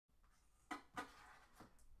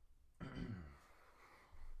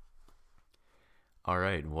All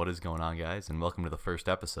right, what is going on, guys? And welcome to the first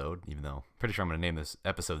episode, even though I'm pretty sure I'm going to name this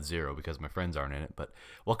episode 0 because my friends aren't in it. But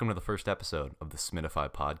welcome to the first episode of the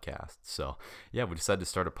Smittify podcast. So, yeah, we decided to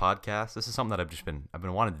start a podcast. This is something that I've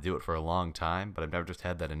been wanting to do it for a long time, but I've never just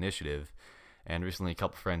had that initiative. And recently, a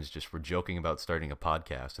couple friends just were joking about starting a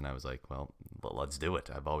podcast, and I was like, well, let's do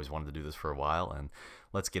it. I've always wanted to do this for a while, and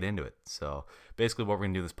let's get into it. So, basically, what we're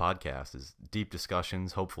going to do this podcast is deep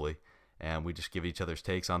discussions, hopefully, and we just give each other's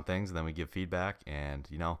takes on things, and then we give feedback. And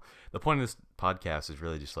the point of this podcast is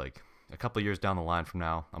really just like a couple of years down the line from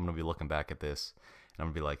now, I'm gonna be looking back at this, and I'm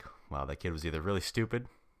gonna be like, wow, that kid was either really stupid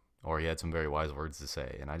or he had some very wise words to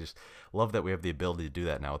say. And I just love that we have the ability to do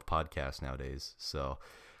that now with podcasts nowadays. So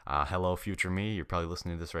hello, future me. You're probably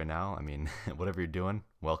listening to this right now. I mean, whatever you're doing,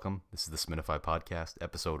 welcome. This is the Smittify podcast,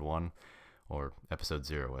 episode 1, or episode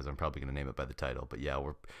 0, as I'm probably going to name it by the title. But yeah,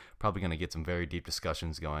 we're probably going to get some very deep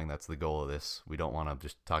discussions going. That's the goal of this. We don't want to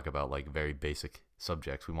just talk about like very basic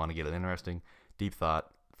subjects. We want to get an interesting, deep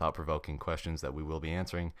thought-provoking questions that we will be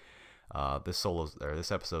answering. This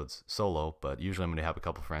episode's solo, but usually I'm going to have a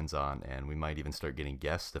couple friends on, and we might even start getting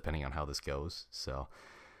guests depending on how this goes. So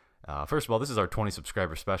first of all, this is our 20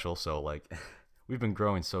 subscriber special. So like we've been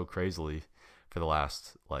growing so crazily for the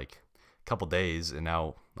last like couple days, and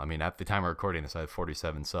now, I mean, at the time of recording this, I have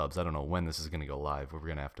 47 subs. I don't know when this is going to go live. We're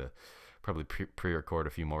going to have to probably pre-record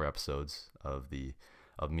a few more episodes of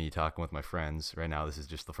me talking with my friends. Right now, this is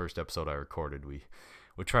just the first episode I recorded. We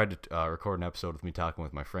tried to record an episode with me talking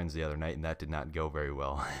with my friends the other night, and that did not go very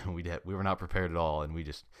well. We were not prepared at all, and we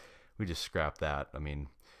just scrapped that. I mean,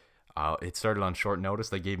 it started on short notice.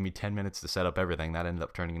 They gave me 10 minutes to set up everything. That ended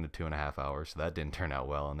up turning into 2.5 hours, so that didn't turn out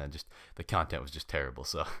well. And then just the content was just terrible.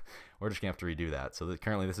 So we're just gonna have to redo that. So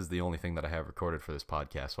currently, this is the only thing that I have recorded for this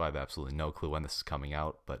podcast. So I have absolutely no clue when this is coming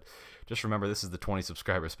out. But just remember, this is the 20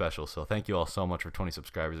 subscriber special. So thank you all so much for 20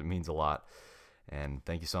 subscribers. It means a lot, and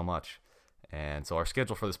thank you so much. And so our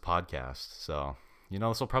schedule for this podcast. So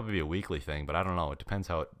this will probably be a weekly thing, but I don't know. It depends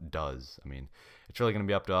how it does. I mean, it's really going to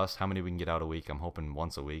be up to us how many we can get out a week. I'm hoping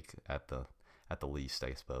once a week at the least,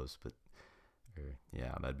 I suppose. But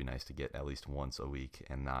yeah, that'd be nice to get at least once a week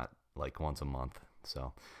and not like once a month.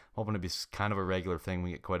 So hoping to be kind of a regular thing.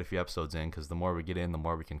 We get quite a few episodes in, because the more we get in, the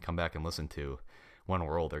more we can come back and listen to when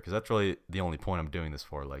we're older. Because that's really the only point I'm doing this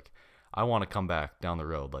for. Like, I want to come back down the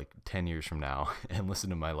road, like 10 years from now, and listen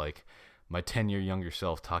to my 10-year younger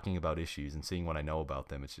self talking about issues and seeing what I know about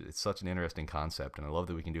them. It's such an interesting concept, and I love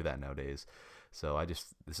that we can do that nowadays. So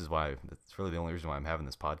this is why, it's really the only reason why I'm having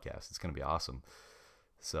this podcast. It's going to be awesome.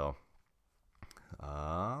 So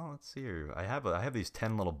let's see here. I have these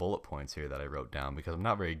 10 little bullet points here that I wrote down, because I'm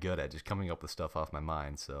not very good at just coming up with stuff off my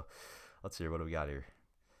mind. So let's see here. What do we got here?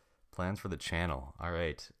 Plans for the channel. All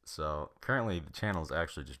right. So currently the channel is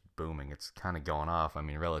actually just booming. It's kind of going off. I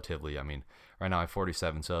mean, relatively. I mean, right now I have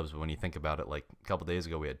 47 subs, but when you think about it, like a couple days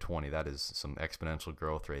ago we had 20. That is some exponential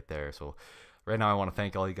growth right there. So right now I want to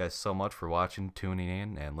thank all you guys so much for watching, tuning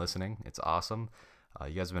in, and listening. It's awesome.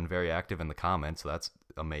 You guys have been very active in the comments, so that's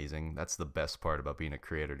amazing. That's the best part about being a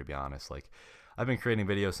creator, to be honest. Like, I've been creating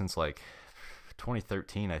videos since like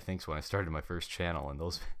 2013, I think, is when I started my first channel, and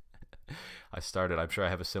those I'm sure I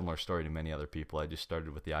have a similar story to many other people. I just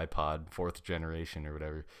started with the iPod 4th generation or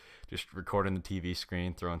whatever, just recording the TV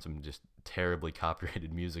screen, throwing some just terribly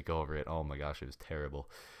copyrighted music over it. Oh my gosh, it was terrible.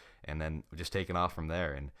 And then just taking off from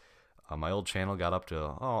there. And my old channel got up to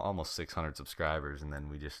almost 600 subscribers, and then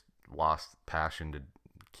we just lost passion to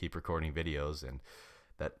keep recording videos, and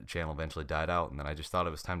that channel eventually died out. And then I just thought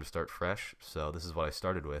it was time to start fresh, so this is what I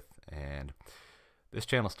started with. And this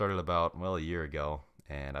channel started about, well, a year ago,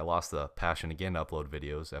 and I lost the passion again to upload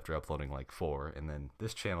videos after uploading like 4, and then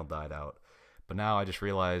this channel died out. But now I just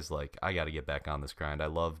realized, like, I got to get back on this grind. I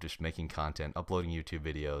love just making content, uploading YouTube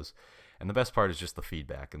videos, and the best part is just the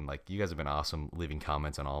feedback. And like, you guys have been awesome leaving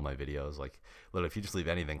comments on all my videos. Like, literally, if you just leave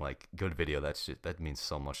anything like good video, that means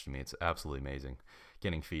so much to me. It's absolutely amazing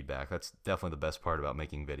getting feedback. That's definitely the best part about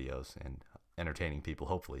making videos and entertaining people,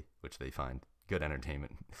 hopefully, which they find good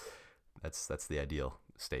entertainment. That's the ideal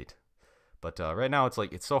state. But right now,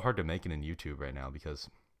 it's so hard to make it in YouTube right now, because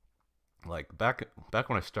like back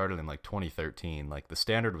when I started in like 2013, like the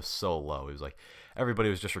standard was so low. It was like everybody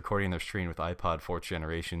was just recording their screen with iPod 4th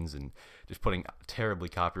generations and just putting terribly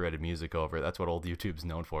copyrighted music over it. That's what old YouTube's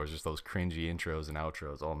known for, is just those cringy intros and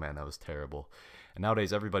outros. Oh man, that was terrible. And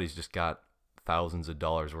nowadays everybody's just got thousands of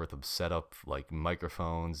dollars worth of setup, like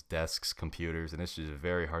microphones, desks, computers, and it's just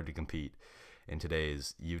very hard to compete in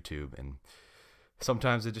today's YouTube. And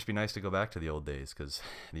sometimes it'd just be nice to go back to the old days, because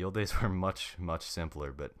the old days were much, much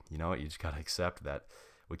simpler. But you know what? You just got to accept that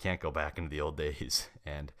we can't go back into the old days.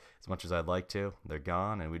 And as much as I'd like to, they're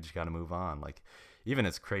gone, and we just got to move on. Like, even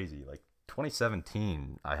it's crazy. Like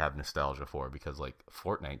 2017, I have nostalgia for because like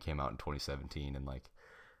Fortnite came out in 2017, and like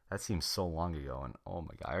that seems so long ago. And oh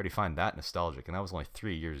my god, I already find that nostalgic, and that was only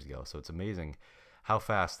 3 years ago. So it's amazing how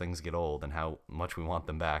fast things get old and how much we want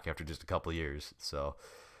them back after just a couple of years. So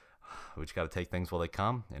we just got to take things while they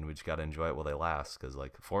come, and we just got to enjoy it while they last. Because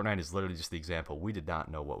like Fortnite is literally just the example. We did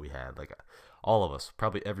not know what we had. Like all of us,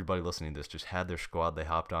 probably everybody listening to this, just had their squad they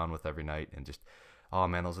hopped on with every night, and just oh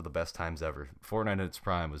man, those are the best times ever. Fortnite at its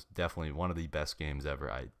prime was definitely one of the best games ever.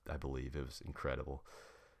 I believe it was incredible,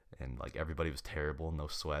 and like everybody was terrible, no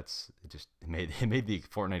sweats. It made the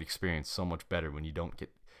Fortnite experience so much better when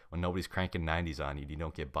nobody's cranking 90s on you. You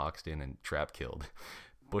don't get boxed in and trap killed.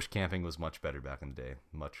 Bush camping was much better back in the day.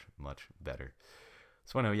 Much, much better.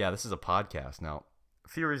 So anyway, yeah, this is a podcast. Now, a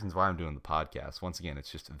few reasons why I'm doing the podcast. Once again,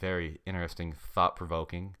 it's just very interesting,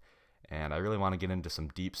 thought-provoking, and I really want to get into some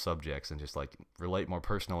deep subjects and just like relate more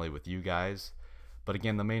personally with you guys. But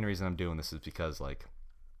again, the main reason I'm doing this is because like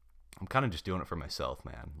I'm kind of just doing it for myself,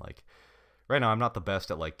 man. Like right now I'm not the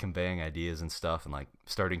best at like conveying ideas and stuff and like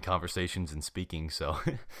starting conversations and speaking, so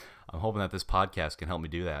I'm hoping that this podcast can help me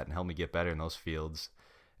do that and help me get better in those fields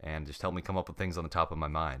and just help me come up with things on the top of my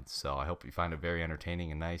mind. So I hope you find it very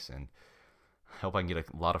entertaining and nice, and I hope I can get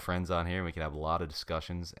a lot of friends on here and we can have a lot of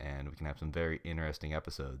discussions and we can have some very interesting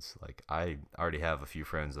episodes. Like I already have a few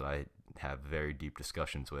friends that I have very deep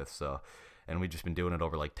discussions with, so and we've just been doing it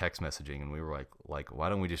over like text messaging, and we were like why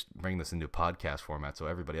don't we just bring this into podcast format so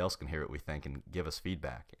everybody else can hear what we think and give us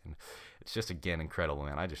feedback. And it's just again incredible,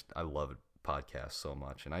 man. I love it, podcasts so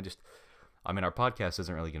much. And our podcast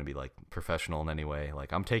isn't really going to be like professional in any way.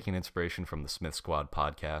 Like I'm taking inspiration from the Smith Squad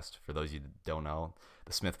podcast. For those of you that don't know,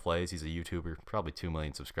 the Smith Plays, he's a YouTuber, probably 2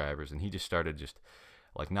 million subscribers, and he just started just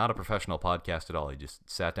like not a professional podcast at all. He just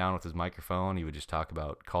sat down with his microphone. He would just talk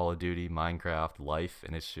about Call of Duty, Minecraft, life,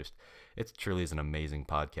 and it truly is an amazing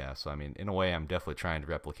podcast. So I mean, in a way, I'm definitely trying to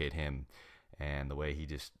replicate him and the way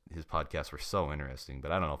his podcasts were so interesting.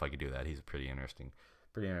 But I don't know if I could do that. He's a pretty interesting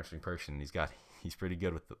person. He's pretty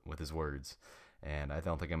good with his words, and I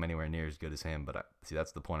don't think I'm anywhere near as good as him. But see,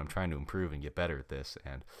 that's the point. I'm trying to improve and get better at this,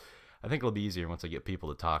 and I think it'll be easier once I get people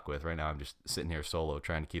to talk with. Right now, I'm just sitting here solo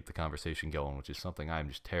trying to keep the conversation going, which is something I'm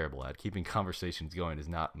just terrible at. Keeping conversations going is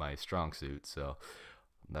not my strong suit, so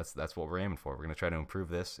that's what we're aiming for. We're going to try to improve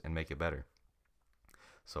this and make it better.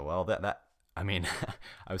 So, well, I mean,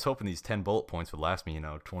 I was hoping these 10 bullet points would last me,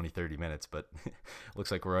 20, 30 minutes, but looks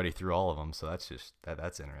like we're already through all of them, so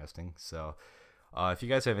that's interesting. So, if you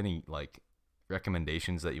guys have any, like,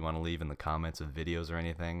 recommendations that you want to leave in the comments of videos or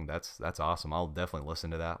anything, that's awesome. I'll definitely listen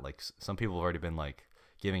to that. Like some people have already been like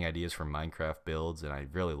giving ideas for Minecraft builds, and I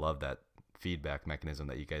really love that feedback mechanism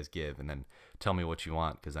that you guys give, and then tell me what you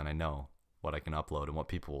want, because then I know what I can upload and what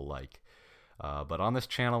people will like. But on this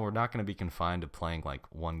channel, we're not going to be confined to playing like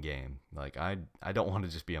one game. Like I don't want to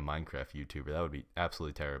just be a Minecraft YouTuber. That would be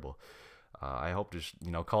absolutely terrible. I hope just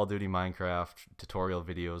Call of Duty, Minecraft, tutorial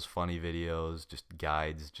videos, funny videos, just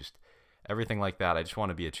guides, just everything like that. I just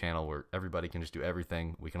want to be a channel where everybody can just do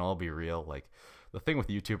everything. We can all be real. Like the thing with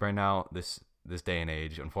YouTube right now, this day and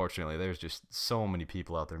age, unfortunately, there's just so many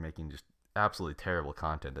people out there making just absolutely terrible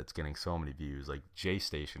content that's getting so many views. Like J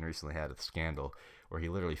Station recently had a scandal where he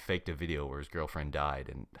literally faked a video where his girlfriend died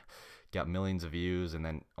and got millions of views, and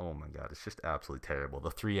then oh my god, it's just absolutely terrible.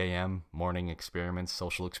 The 3 a.m. morning experiments,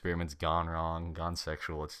 social experiments gone wrong, gone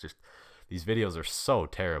sexual. It's just, these videos are so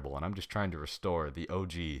terrible, and I'm just trying to restore the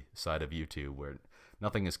OG side of YouTube where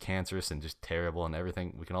nothing is cancerous and just terrible and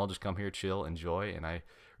everything. We can all just come here, chill, enjoy, and I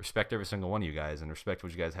respect every single one of you guys and respect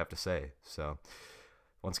what you guys have to say. So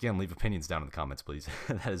once again, leave opinions down in the comments, please.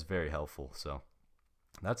 That is very helpful. So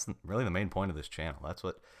that's really the main point of this channel. That's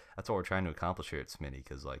what we're trying to accomplish here at Smitty,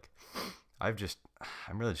 because like I'm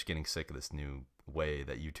really just getting sick of this new way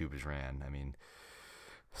that YouTube is ran. I mean,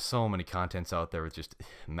 so many contents out there with just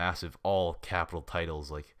massive all capital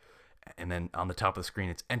titles, like, and then on the top of the screen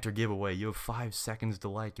it's enter giveaway, you have 5 seconds to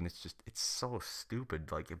like, and it's so stupid.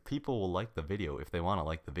 Like, if people will like the video, if they want to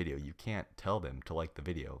like the video, you can't tell them to like the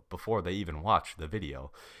video before they even watch the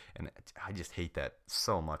video, and I just hate that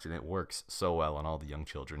so much, and it works so well on all the young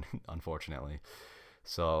children unfortunately.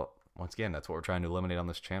 So once again, that's what we're trying to eliminate on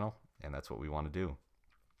this channel, and that's what we want to do.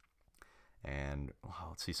 And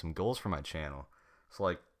let's see, some goals for my channel. So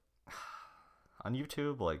like on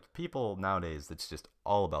YouTube, like people nowadays, it's just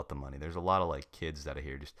all about the money. There's a lot of like kids that are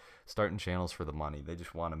here just starting channels for the money. They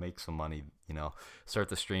just want to make some money, start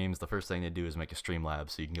the streams. The first thing they do is make a Streamlab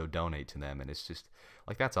so you can go donate to them, and it's just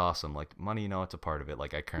like, that's awesome. Like money, it's a part of it.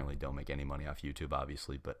 Like I currently don't make any money off YouTube,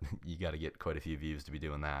 obviously, but you got to get quite a few views to be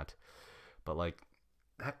doing that. But like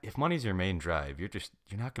if money's your main drive, you're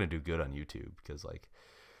not gonna do good on YouTube because like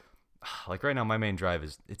right now my main drive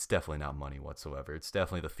is it's definitely not money whatsoever. It's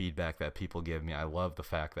definitely the feedback that people give me. I love the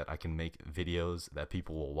fact that I can make videos that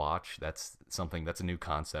people will watch. That's a new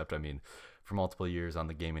concept. I mean, for multiple years on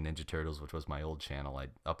the Gaming Ninja Turtles, which was my old channel, I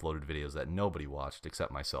uploaded videos that nobody watched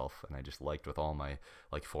except myself, and I just liked with all my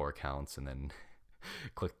like 4 accounts and then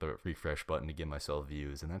click the refresh button to give myself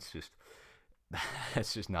views, and that's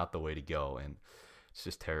just not the way to go, and it's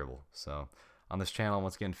just terrible. So on this channel,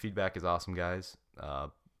 once again, feedback is awesome, guys.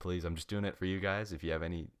 Please, I'm just doing it for you guys. If you have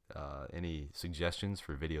any suggestions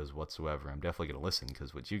for videos whatsoever, I'm definitely gonna listen,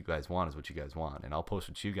 because what you guys want is what you guys want, and I'll post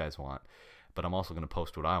what you guys want, but I'm also gonna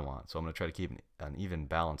post what I want. So I'm gonna try to keep an even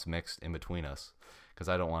balance mixed in between us, because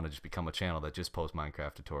I don't want to just become a channel that just posts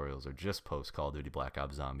Minecraft tutorials or just posts Call of Duty Black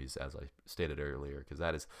Ops Zombies, as I stated earlier, because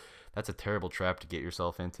that's a terrible trap to get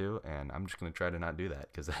yourself into, and I'm just gonna try to not do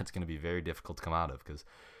that, because that's gonna be very difficult to come out of. Because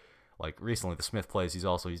like recently, the Smith Plays,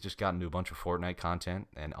 he's just gotten into a bunch of Fortnite content,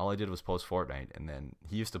 and all I did was post Fortnite, and then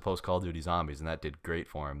he used to post Call of Duty Zombies, and that did great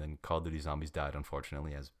for him. Then Call of Duty Zombies died,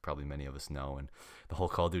 unfortunately, as probably many of us know, and the whole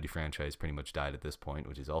Call of Duty franchise pretty much died at this point,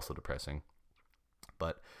 which is also depressing.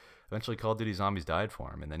 But eventually Call of Duty Zombies died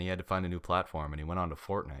for him, and then he had to find a new platform, and he went on to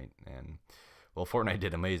Fortnite, and well, Fortnite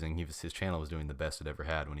did amazing. His channel was doing the best it ever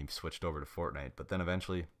had when he switched over to Fortnite, but then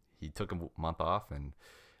eventually he took a month off, and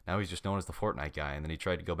now he's just known as the Fortnite guy. And then he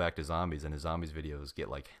tried to go back to Zombies, and his Zombies videos get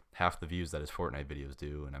like half the views that his Fortnite videos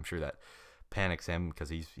do, and I'm sure that panics him, because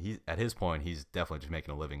he's at his point, he's definitely just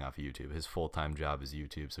making a living off of YouTube. His full-time job is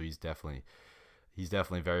YouTube, so he's definitely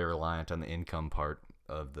very reliant on the income part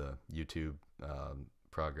of the YouTube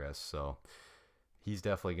progress. So he's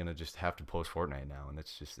definitely gonna just have to post Fortnite now, and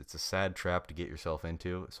it's a sad trap to get yourself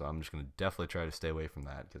into. So I'm just gonna definitely try to stay away from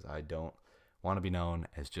that, because I don't want to be known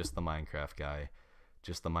as just the Minecraft guy,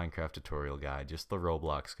 just the Minecraft tutorial guy, just the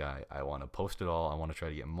Roblox guy. I want to post it all. I want to try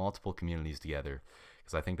to get multiple communities together,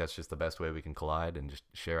 because I think that's just the best way we can collide and just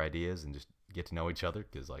share ideas and just get to know each other.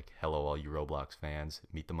 Because like, hello all you Roblox fans,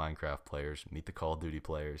 meet the Minecraft players, meet the Call of Duty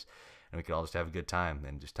players, and we could all just have a good time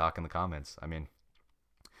and just talk in the comments. I mean,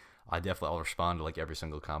 I'll respond to like every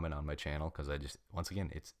single comment on my channel, because once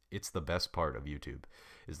again, it's the best part of YouTube,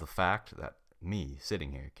 is the fact that me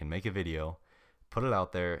sitting here can make a video, put it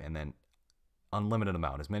out there, and then unlimited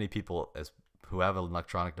amount, as many people as who have an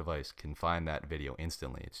electronic device can find that video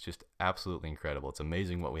instantly. It's just absolutely incredible. It's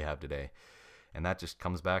amazing what we have today, and that just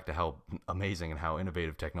comes back to how amazing and how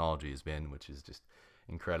innovative technology has been, which is just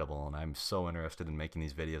incredible. And I'm so interested in making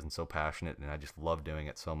these videos and so passionate, and I just love doing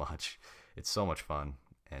it so much. It's so much fun,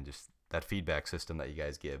 and just that feedback system that you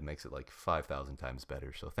guys give makes it like 5,000 times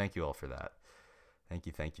better. So thank you all for that. Thank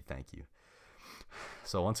you, thank you, thank you.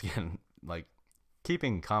 So once again, like,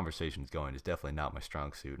 keeping conversations going is definitely not my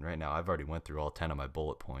strong suit, and right now I've already went through all 10 of my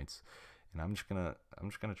bullet points, and I'm just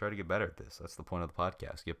gonna try to get better at this. That's the point of the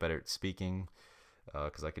podcast: get better at speaking,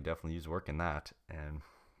 because I could definitely use work in that, and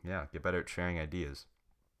yeah, get better at sharing ideas.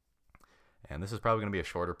 And this is probably gonna be a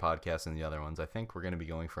shorter podcast than the other ones. I think we're gonna be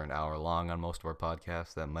going for an hour long on most of our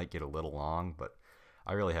podcasts. That might get a little long, but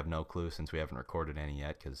I really have no clue, since we haven't recorded any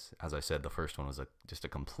yet, because as I said, the first one was just a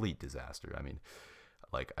complete disaster. I mean,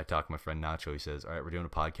 like, I talked to my friend Nacho. He says, all right, we're doing a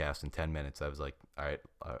podcast in 10 minutes. I was like, all right,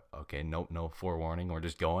 okay, no forewarning. We're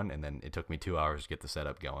just going. And then it took me 2 hours to get the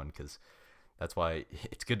setup going, because that's why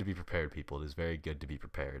it's good to be prepared, people. It is very good to be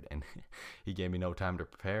prepared. And he gave me no time to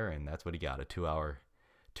prepare, and that's what he got, a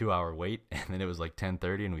 2-hour wait. And then it was like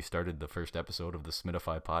 10:30, and we started the first episode of the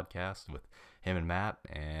Smittify podcast with him and Matt,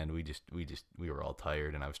 and we were all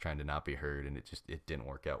tired, and I was trying to not be heard, and it didn't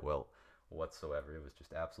work out well whatsoever. It was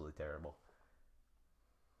just absolutely terrible.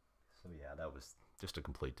 So yeah, that was just a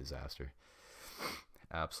complete disaster.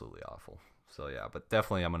 Absolutely awful. So yeah, but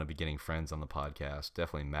definitely I'm going to be getting friends on the podcast.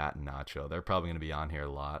 Definitely Matt and Nacho. They're probably going to be on here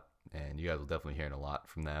a lot, and you guys will definitely hear a lot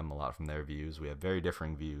from them, a lot from their views. We have very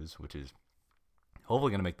differing views, which is hopefully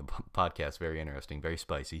going to make the podcast very interesting, very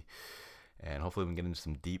spicy, and hopefully we can get into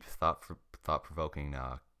some deep thought-provoking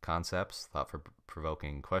concepts,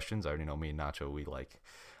 thought-provoking questions. I already know me and Nacho, we like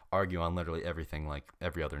argue on literally everything, like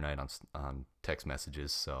every other night on text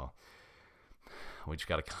messages. So we just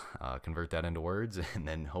got to convert that into words, and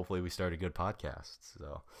then hopefully we start a good podcast.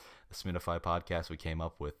 So the Smittify podcast we came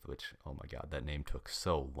up with, which, oh my god, that name took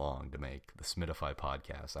so long to make, the Smittify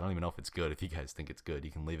podcast. I don't even know if it's good. If you guys think it's good,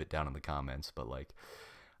 you can leave it down in the comments. But like,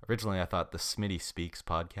 originally I thought the Smitty Speaks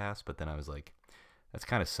podcast, but then I was like, that's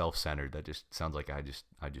kind of self-centered. That just sounds like I just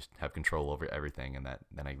have control over everything, and that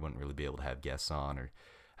then I wouldn't really be able to have guests on or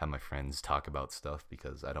have my friends talk about stuff,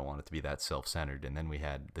 because I don't want it to be that self-centered. And then we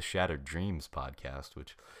had the Shattered Dreams podcast,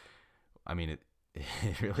 which, I mean,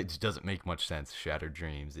 it really just doesn't make much sense. Shattered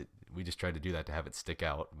dreams. We just tried to do that to have it stick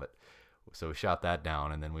out, but so we shot that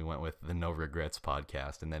down, and then we went with the No Regrets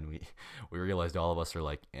podcast, and then we realized all of us are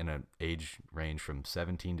like in an age range from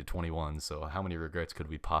 17 to 21. So how many regrets could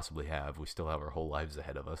we possibly have? We still have our whole lives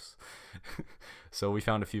ahead of us. So we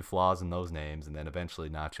found a few flaws in those names, and then eventually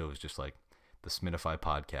Nacho was just like, the Smittify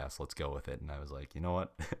podcast, let's go with it. And I was like, you know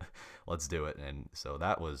what, let's do it. And so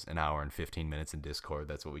that was an hour and 15 minutes in Discord.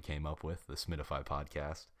 That's what we came up with, the Smittify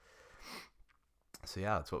podcast. So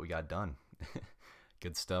yeah, that's what we got done.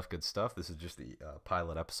 Good stuff, good stuff. This is just the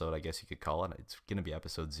pilot episode, I guess you could call it. It's going to be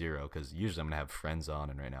episode 0 because usually I'm going to have friends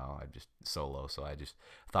on, and right now I'm just solo. So I just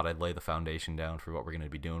thought I'd lay the foundation down for what we're going to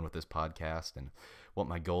be doing with this podcast and what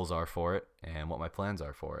my goals are for it and what my plans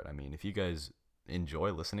are for it. I mean, if you guys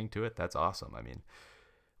enjoy listening to it, that's awesome. I mean,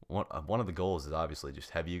 one of the goals is obviously just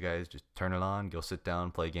have you guys just turn it on, go sit down,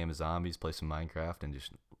 play a game of zombies, play some Minecraft, and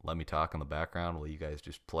just let me talk in the background while you guys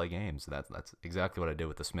just play games. That's exactly what I did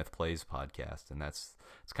with the Smith Plays podcast, and it's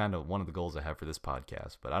kind of one of the goals I have for this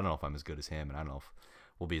podcast. But I don't know if I'm as good as him, and I don't know if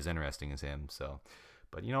we'll be as interesting as him. So,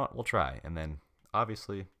 but you know what, we'll try. And then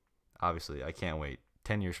obviously, I can't wait.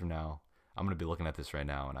 10 years from now, I'm going to be looking at this right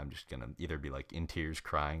now, and I'm just going to either be like in tears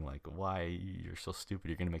crying, like, why, you're so stupid,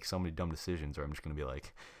 you're going to make so many dumb decisions, or I'm just going to be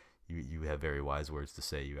like, you have very wise words to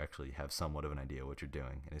say, you actually have somewhat of an idea what you're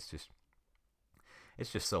doing. And it's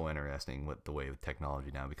just so interesting with the way of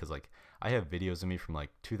technology now, because like I have videos of me from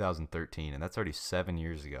like 2013, and that's already 7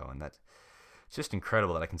 years ago, and it's just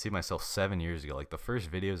incredible that I can see myself 7 years ago. Like the first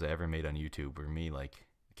videos I ever made on YouTube were me, like,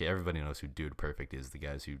 okay, everybody knows who Dude Perfect is, the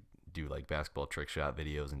guys who do like basketball trick shot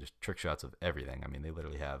videos and just trick shots of everything. I mean, they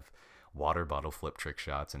literally have water bottle flip trick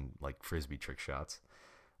shots and like frisbee trick shots.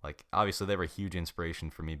 Like obviously they were a huge inspiration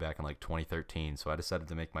for me back in like 2013, so I decided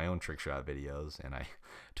to make my own trick shot videos, and I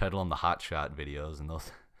titled them the Hot Shot videos, and those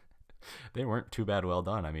they weren't too bad well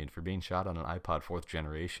done. I mean, for being shot on an iPod 4th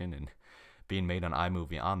generation and being made on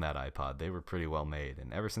iMovie on that iPod, they were pretty well made.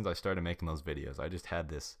 And ever since I started making those videos, I just had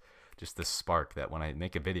this spark that when I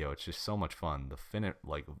make a video, it's just so much fun.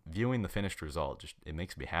 Like viewing the finished result, just it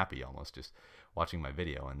makes me happy almost, just watching my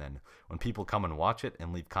video. And then when people come and watch it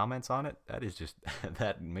and leave comments on it, that is just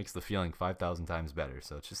that makes the feeling 5,000 times better.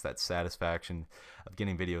 So it's just that satisfaction of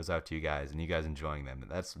getting videos out to you guys and you guys enjoying them.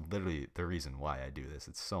 And that's literally the reason why I do this.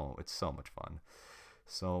 It's so much fun,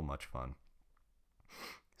 so much fun.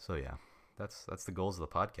 So yeah, that's the goals of the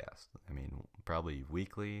podcast. I mean, probably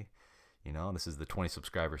weekly. You know, this is the 20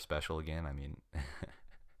 subscriber special again. I mean,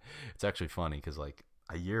 it's actually funny because like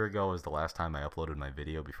a year ago was the last time I uploaded my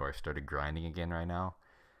video before I started grinding again right now.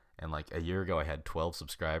 And like a year ago I had 12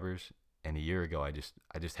 subscribers, and a year ago I just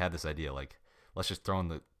had this idea, like, let's just throw in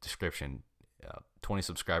the description, 20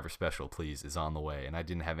 subscriber special please is on the way. And I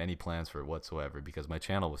didn't have any plans for it whatsoever because my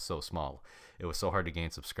channel was so small. It was so hard to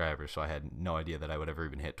gain subscribers, so I had no idea that I would ever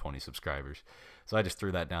even hit 20 subscribers. So I just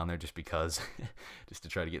threw that down there just because, just to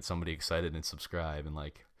try to get somebody excited and subscribe. And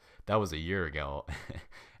like that was a year ago.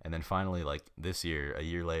 And then finally, like this year, a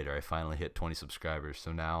year later, I finally hit 20 subscribers.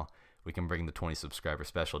 So now we can bring the 20 subscriber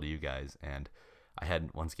special to you guys. And I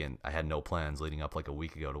had no plans leading up like a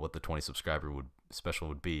week ago to what the 20 subscriber special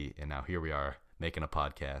would be, and now here we are making a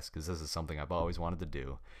podcast because this is something I've always wanted to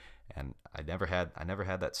do, and I never had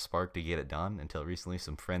that spark to get it done until recently.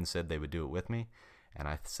 Some friends said they would do it with me, and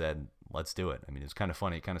I said let's do it. I mean, it's kind of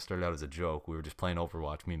funny. It kind of started out as a joke. We were just playing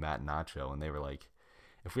Overwatch, me, Matt, and Nacho, and they were like,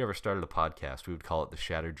 if we ever started a podcast, we would call it the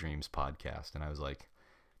Shattered Dreams podcast. And I was like,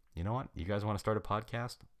 you know what? You guys want to start a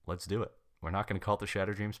podcast? Let's do it. We're not going to call it the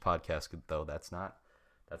Shattered Dreams podcast, though. That's not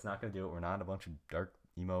going to do it. We're not a bunch of dark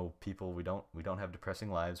emo people. We don't have depressing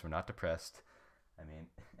lives. We're not depressed. I mean,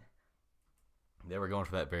 they were going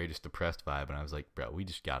for that very just depressed vibe, and I was like, bro, we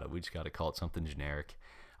just gotta call it something generic.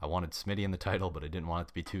 I wanted Smitty in the title, but I didn't want it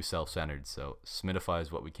to be too self-centered. So Smittify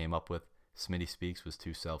is what we came up with. Smitty Speaks was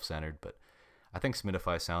too self-centered, but I think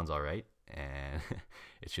Smittify sounds all right, and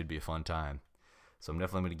it should be a fun time. So I'm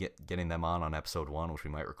definitely going to getting them on episode 1, which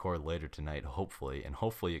we might record later tonight, hopefully. And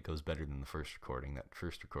hopefully it goes better than the first recording. That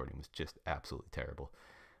first recording was just absolutely terrible.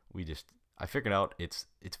 I figured out it's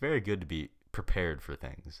very good to be prepared for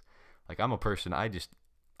things. Like I'm a person, I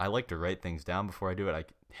like to write things down before I do it. I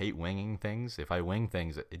hate winging things. If I wing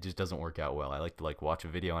things, it just doesn't work out well. I like to like watch a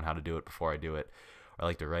video on how to do it before I do it. Or I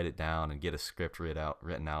like to write it down and get a script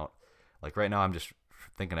written out. Like right now I'm just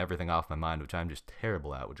thinking everything off my mind, which I'm just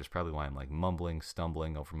terrible at, which is probably why I'm like mumbling,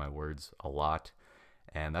 stumbling over my words a lot.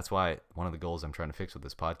 And that's why one of the goals I'm trying to fix with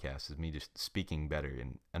this podcast is me just speaking better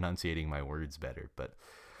and enunciating my words better. But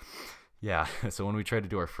yeah, so when we tried to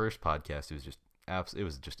do our first podcast, it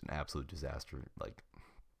was just an absolute disaster. Like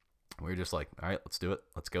we were just like, all right, let's do it.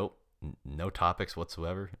 Let's go. no topics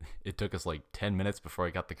whatsoever. It took us like 10 minutes before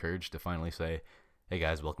I got the courage to finally say, hey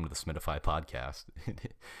guys, welcome to the Smittify podcast.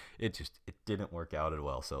 It didn't work out at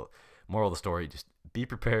well. So moral of the story, just be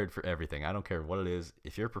prepared for everything. I don't care what it is.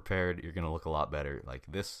 If you're prepared, you're going to look a lot better. Like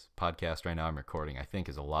this podcast right now I'm recording, I think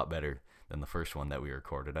is a lot better than the first one that we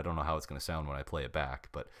recorded. I don't know how it's going to sound when I play it back,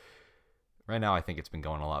 but right now I think it's been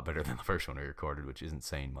going a lot better than the first one we recorded, which isn't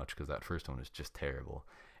saying much because that first one was just terrible.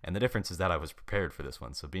 And the difference is that I was prepared for this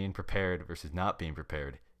one. So being prepared versus not being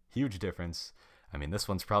prepared, huge difference. I mean, this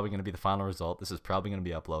one's probably going to be the final result. This is probably going to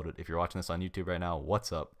be uploaded. If you're watching this on YouTube right now,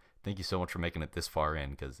 what's up? Thank you so much for making it this far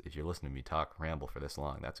in, because if you're listening to me talk, ramble for this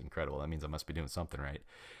long, that's incredible. That means I must be doing something right.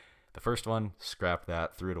 The first one, scrapped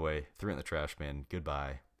that, threw it away, threw it in the trash bin.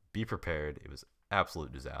 Goodbye. Be prepared. It was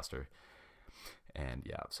absolute disaster. And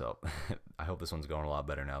yeah, so I hope this one's going a lot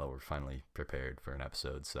better now that we're finally prepared for an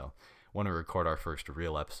episode. So when we record our first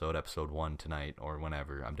real episode, episode 1 tonight or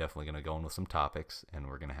whenever, I'm definitely going to go in with some topics, and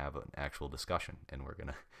we're going to have an actual discussion, and we're going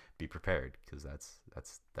to be prepared, because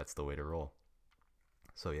that's the way to roll.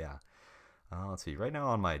 So yeah, let's see. Right now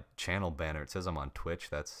on my channel banner, it says I'm on Twitch.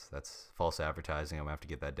 That's false advertising. I'm going to have to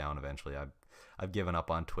get that down eventually. I've given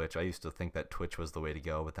up on Twitch. I used to think that Twitch was the way to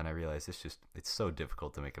go, but then I realized it's so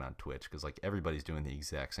difficult to make it on Twitch, because like everybody's doing the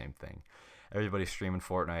exact same thing. Everybody's streaming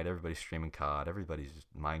Fortnite, everybody's streaming COD, everybody's just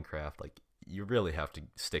Minecraft. Like, you really have to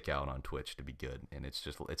stick out on Twitch to be good, and it's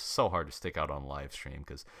so hard to stick out on live stream,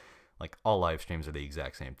 because like all live streams are the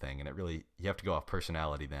exact same thing, and you have to go off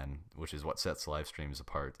personality then, which is what sets live streams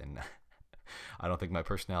apart. And I don't think my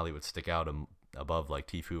personality would stick out above like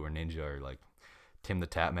Tfue or Ninja or like Tim the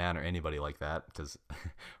Tap Man or anybody like that, because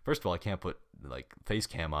first of all, I can't put like face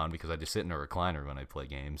cam on because I just sit in a recliner when I play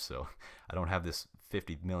games, so I don't have this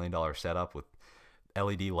 $50 million setup with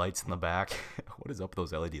LED lights in the back. What is up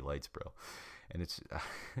with those LED lights, bro? And it's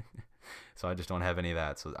so I just don't have any of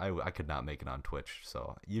that, so I could not make it on Twitch.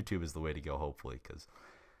 So YouTube is the way to go, hopefully, because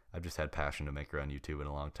I've just had passion to make it on YouTube in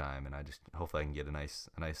a long time, and hopefully I can get a nice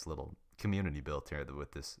little community built here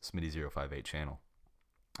with this Smitty058 channel.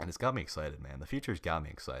 And it's got me excited, man. The future's got me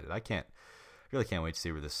excited. Really can't wait to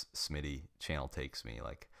see where this Smitty channel takes me.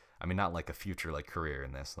 Like, I mean, not like a future like career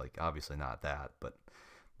in this, like obviously not that, but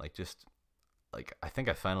like just like I think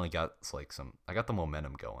I finally got like I got the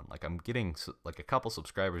momentum going. Like I'm getting like a couple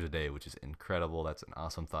subscribers a day, which is incredible. That's an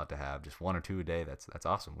awesome thought to have. Just 1 or 2 a day. That's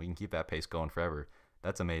awesome. We can keep that pace going forever.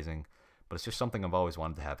 That's amazing. But it's just something I've always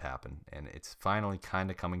wanted to have happen, and it's finally kind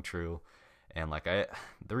of coming true. And like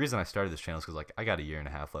the reason I started this channel is because like I got a year and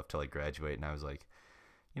a half left till I graduate, and I was like,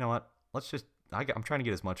 you know what? I'm trying to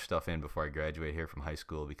get as much stuff in before I graduate here from high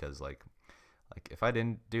school, because like if I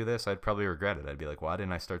didn't do this, I'd probably regret it. I'd be like, why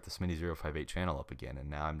didn't I start the Smitty058 channel up again? And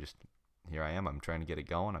now here I am. I'm trying to get it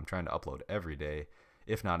going. I'm trying to upload every day,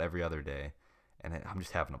 if not every other day, and I'm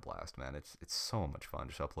just having a blast, man. It's so much fun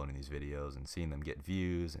just uploading these videos and seeing them get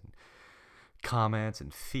views and comments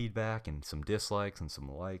and feedback and some dislikes and some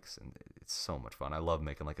likes, and it's so much fun. I love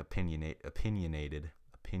making like opinionated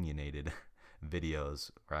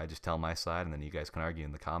videos where I just tell my side, and then you guys can argue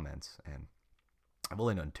in the comments. And I've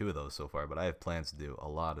only done 2 of those so far, but I have plans to do a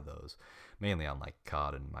lot of those, mainly on like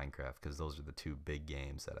COD and Minecraft, because those are the 2 big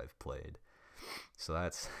games that I've played. So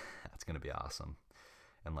that's gonna be awesome.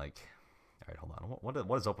 And like, all right, hold on.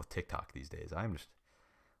 What is up with TikTok these days? I'm just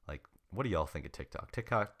like, what do y'all think of TikTok?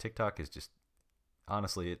 TikTok is just,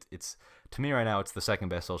 honestly, it's to me right now, it's the second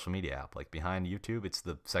best social media app. Like behind YouTube, it's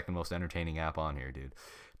the second most entertaining app on here, dude.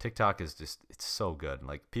 TikTok is just, it's so good.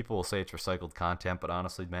 Like people will say it's recycled content, but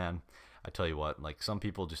honestly, man, I tell you what, like some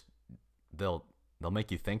people just they'll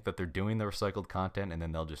make you think that they're doing the recycled content, and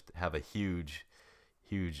then they'll just have a huge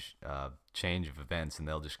change of events, and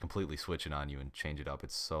they'll just completely switch it on you and change it up.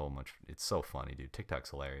 It's so funny, dude.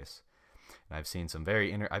 TikTok's hilarious. And I've seen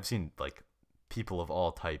I've seen like people of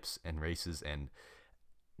all types and races and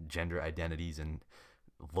gender identities and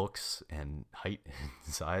looks and height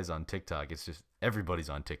and size on TikTok. It's just everybody's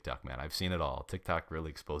on TikTok, man. I've seen it all. TikTok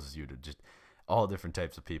really exposes you to just all different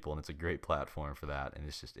types of people, and it's a great platform for that, and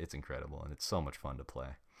it's incredible, and it's so much fun to play.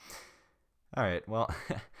 All right, well,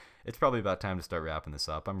 it's probably about time to start wrapping this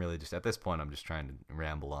up. I'm really just, at this point, I'm just trying to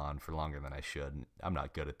ramble on for longer than I should. I'm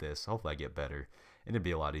not good at this. Hopefully I get better, and it'd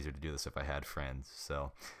be a lot easier to do this if I had friends.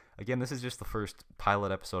 So again, this is just the first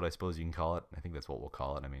pilot episode, I suppose you can call it. I think that's what we'll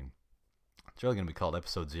call it. I mean, it's really going to be called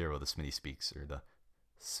episode 0 of the Smitty Speaks, or the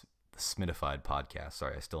Smittified podcast.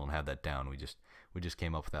 Sorry, I still don't have that down. We just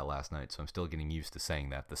came up with that last night, so I'm still getting used to saying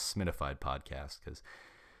that, the Smittified podcast, because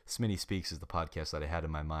Smitty Speaks is the podcast that I had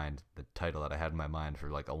in my mind, the title that I had in my mind for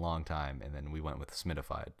like a long time, and then we went with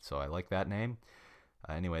Smittified. So I like that name.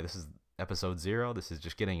 Anyway, this is episode 0. This is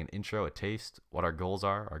just getting an intro, a taste, what our goals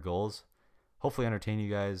are, our goals. Hopefully entertain you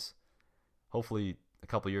guys. Hopefully a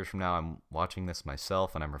couple years from now I'm watching this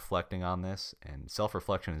myself and I'm reflecting on this, and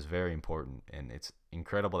self-reflection is very important, and it's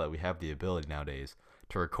incredible that we have the ability nowadays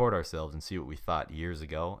to record ourselves and see what we thought years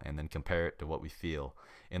ago and then compare it to what we feel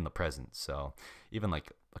in the present. So even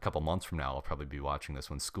like a couple months from now, I'll probably be watching this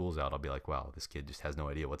when school's out. I'll be like, wow, this kid just has no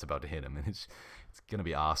idea what's about to hit him, and it's gonna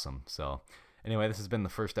be awesome. So anyway, this has been the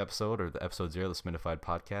first episode, or the episode 0 of the Smittify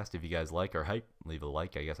podcast. If you guys like or hype, leave a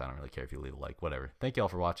like. I guess I don't really care if you leave a like, whatever. Thank you all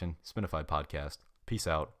for watching Smittify podcast. Peace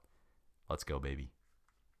out. Let's go, baby.